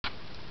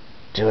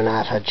Do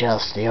not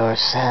adjust your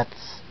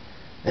sets.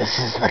 This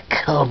is the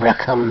Cobra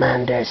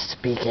Commander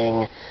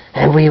speaking,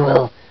 and we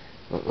will...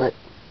 What?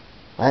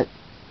 What?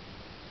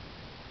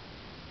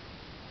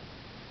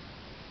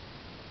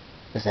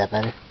 Is that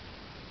better?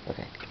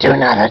 Okay. Do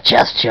not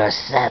adjust your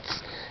sets.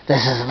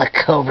 This is the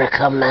Cobra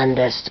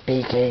Commander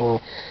speaking,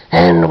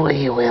 and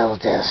we will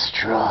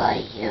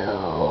destroy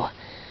you.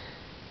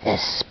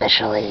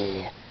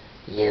 Especially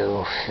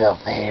you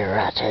filthy,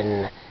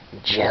 rotten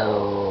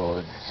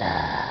Joes.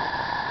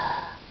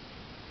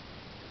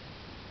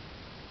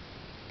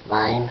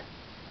 Line?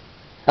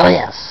 Oh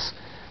yes.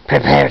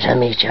 Prepare to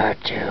meet your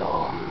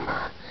doom.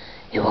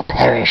 You will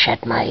perish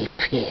at my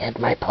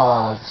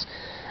paws.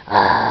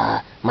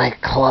 My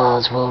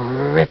claws will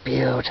rip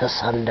you to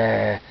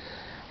sunder,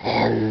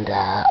 and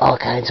all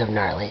kinds of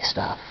gnarly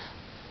stuff.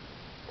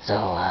 So,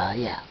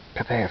 yeah,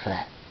 prepare for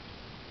that.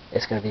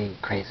 It's gonna be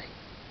crazy.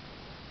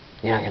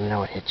 You're not gonna know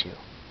what hit you.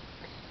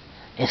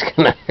 It's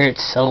gonna hurt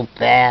so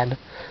bad.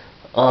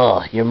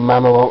 Oh, your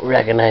mama won't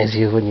recognize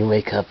you when you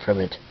wake up from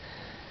it.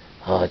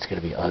 Oh, it's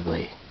gonna be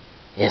ugly.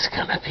 It's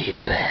gonna be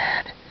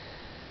bad.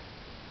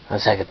 On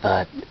second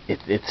thought,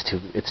 it's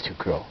too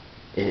cruel.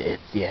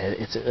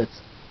 It's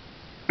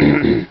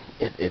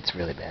it's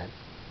really bad.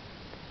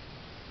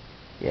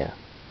 Yeah.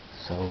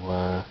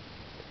 So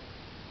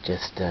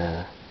just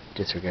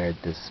disregard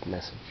this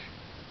message.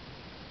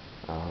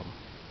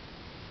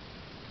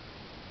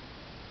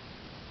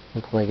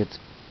 Looks like it's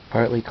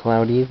partly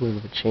cloudy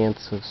with a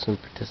chance of some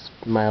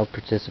mild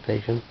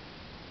precipitation.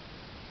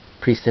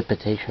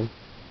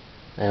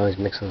 I always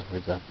mix those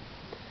words up.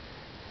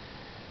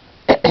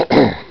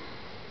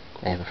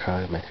 I have a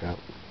frog in my throat.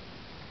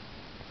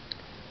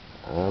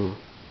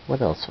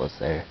 What else was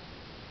there?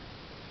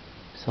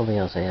 Something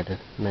else I had to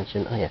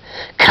mention. Oh yeah,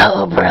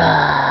 Cobra!